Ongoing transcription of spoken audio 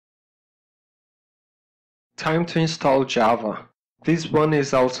Time to install Java. This one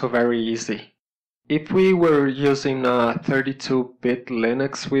is also very easy. If we were using a 32-bit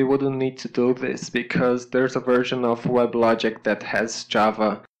Linux, we wouldn't need to do this because there's a version of WebLogic that has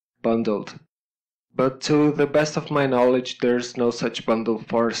Java bundled. But to the best of my knowledge, there's no such bundle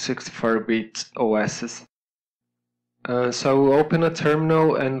for 64-bit OSs. So open a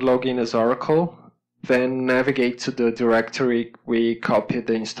terminal and log in as Oracle, then navigate to the directory we copied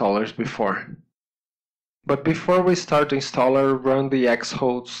the installers before. But before we start the installer, run the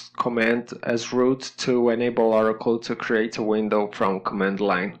xhost command as root to enable Oracle to create a window from command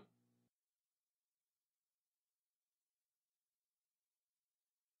line.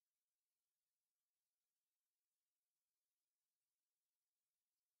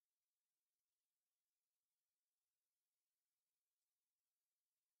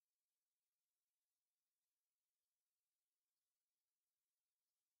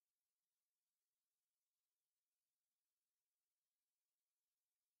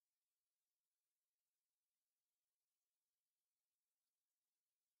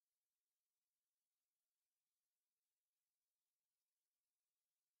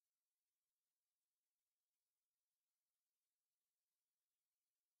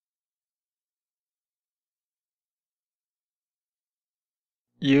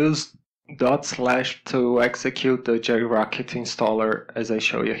 Use // to execute the JRockit installer as I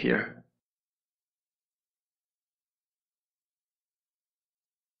show you here.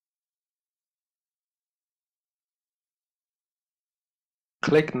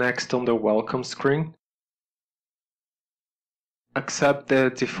 Click Next on the welcome screen. Accept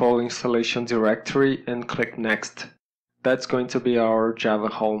the default installation directory and click Next. That's going to be our Java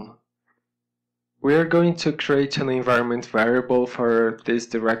home. We are going to create an environment variable for this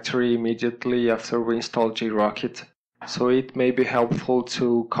directory immediately after we install JRockit, so it may be helpful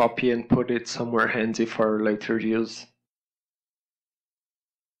to copy and put it somewhere handy for later use.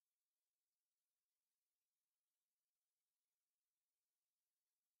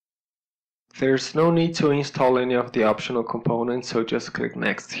 There's no need to install any of the optional components, so just click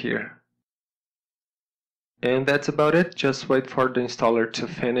Next here. And that's about it. Just wait for the installer to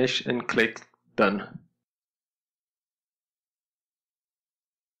finish and click Done.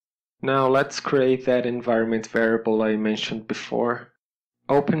 Now let's create that environment variable I mentioned before.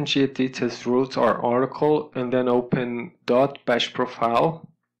 Open gedit as root or Oracle and then open .bash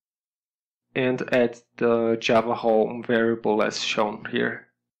profile and add the Java home variable as shown here.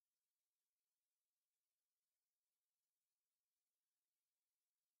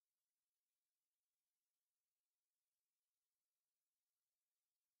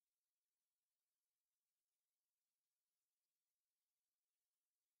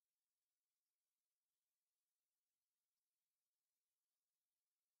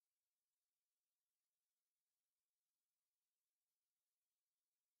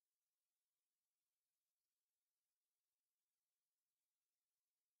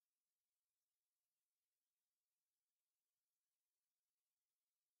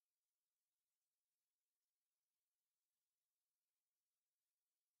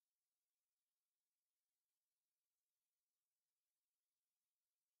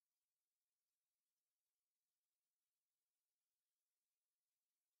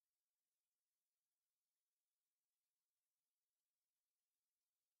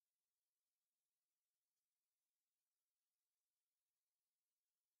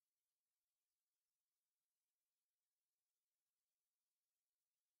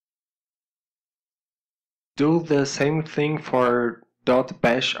 Do the same thing for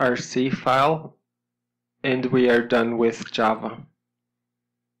 .bashrc file, and we are done with Java.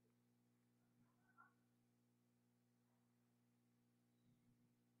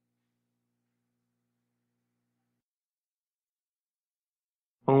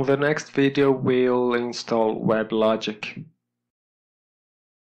 On the next video we'll install WebLogic.